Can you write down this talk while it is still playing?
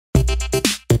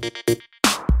Hey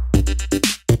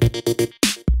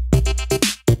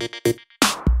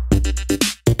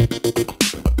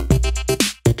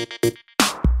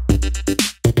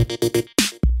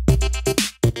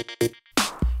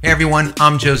everyone,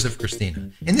 I'm Joseph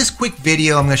Christina. In this quick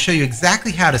video, I'm going to show you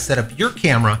exactly how to set up your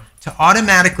camera to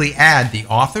automatically add the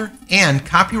author and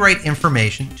copyright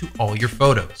information to all your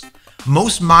photos.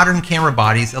 Most modern camera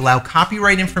bodies allow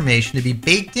copyright information to be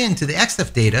baked into the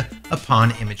EXIF data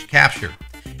upon image capture.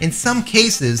 In some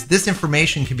cases, this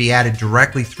information can be added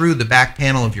directly through the back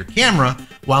panel of your camera,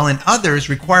 while in others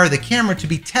require the camera to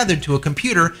be tethered to a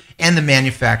computer and the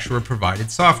manufacturer-provided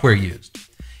software used.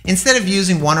 Instead of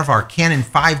using one of our Canon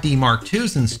 5D Mark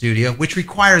IIs in studio, which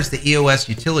requires the EOS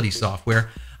utility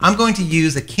software, I'm going to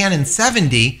use a Canon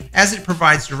 7D as it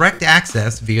provides direct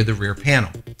access via the rear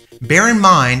panel. Bear in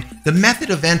mind, the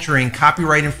method of entering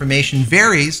copyright information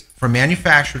varies from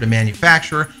manufacturer to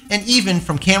manufacturer and even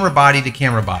from camera body to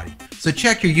camera body. So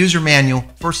check your user manual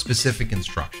for specific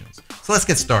instructions. So let's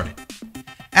get started.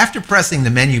 After pressing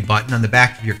the menu button on the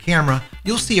back of your camera,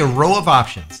 you'll see a row of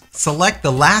options. Select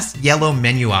the last yellow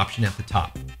menu option at the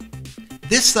top.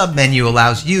 This submenu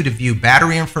allows you to view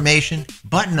battery information,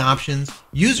 button options,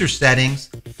 user settings,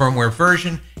 firmware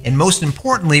version, and most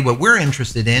importantly, what we're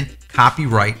interested in,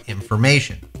 copyright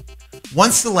information.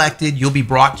 Once selected, you'll be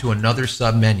brought to another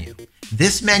submenu.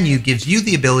 This menu gives you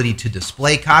the ability to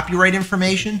display copyright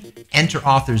information, enter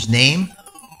author's name,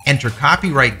 enter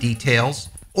copyright details,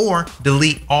 or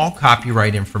delete all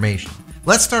copyright information.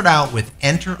 Let's start out with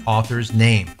enter author's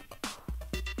name.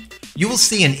 You will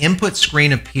see an input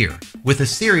screen appear with a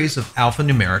series of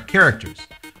alphanumeric characters.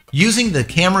 Using the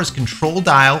camera's control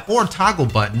dial or toggle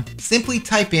button, simply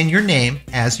type in your name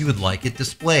as you would like it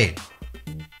displayed.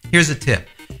 Here's a tip.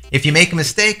 If you make a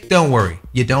mistake, don't worry.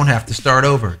 You don't have to start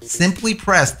over. Simply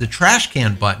press the trash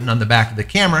can button on the back of the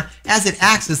camera as it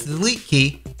acts as the delete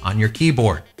key on your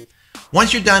keyboard.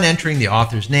 Once you're done entering the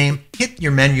author's name, hit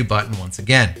your menu button once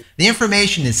again. The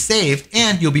information is saved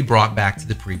and you'll be brought back to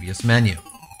the previous menu.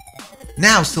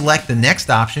 Now select the next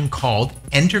option called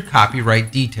Enter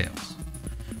Copyright Details.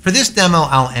 For this demo,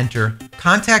 I'll enter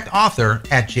contact author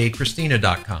at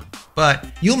jchristina.com, but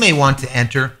you may want to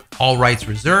enter all rights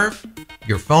reserved,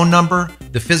 your phone number,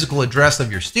 the physical address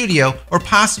of your studio, or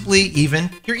possibly even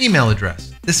your email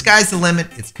address. The sky's the limit,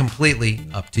 it's completely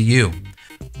up to you.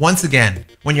 Once again,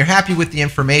 when you're happy with the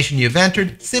information you've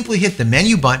entered, simply hit the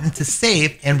menu button to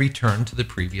save and return to the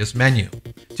previous menu.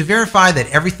 To verify that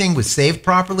everything was saved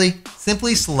properly,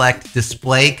 simply select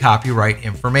Display Copyright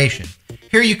Information.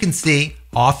 Here you can see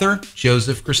Author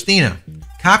Joseph Christina,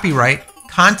 Copyright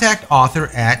Contact Author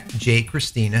at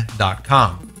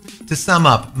jchristina.com. To sum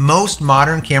up, most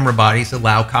modern camera bodies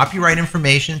allow copyright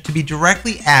information to be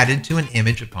directly added to an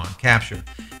image upon capture.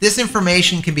 This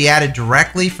information can be added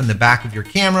directly from the back of your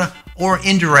camera or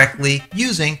indirectly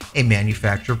using a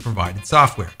manufacturer-provided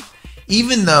software.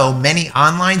 Even though many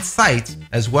online sites,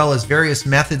 as well as various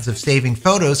methods of saving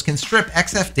photos, can strip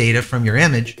EXIF data from your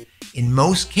image, in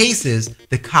most cases,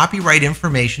 the copyright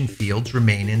information fields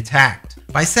remain intact.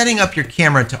 By setting up your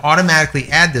camera to automatically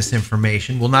add this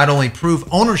information will not only prove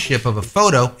ownership of a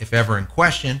photo, if ever in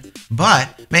question,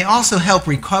 but may also help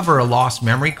recover a lost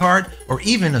memory card or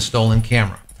even a stolen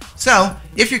camera. So,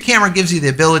 if your camera gives you the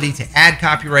ability to add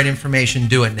copyright information,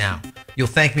 do it now. You'll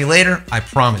thank me later, I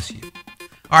promise you.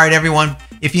 Alright everyone,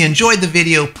 if you enjoyed the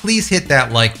video, please hit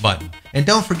that like button. And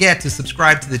don't forget to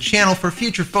subscribe to the channel for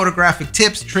future photographic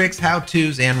tips, tricks,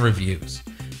 how-tos, and reviews.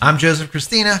 I'm Joseph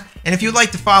Christina, and if you'd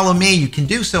like to follow me, you can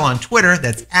do so on Twitter.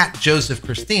 That's at Joseph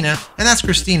Christina, and that's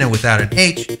Christina without an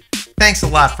H. Thanks a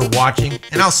lot for watching,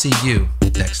 and I'll see you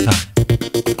next time.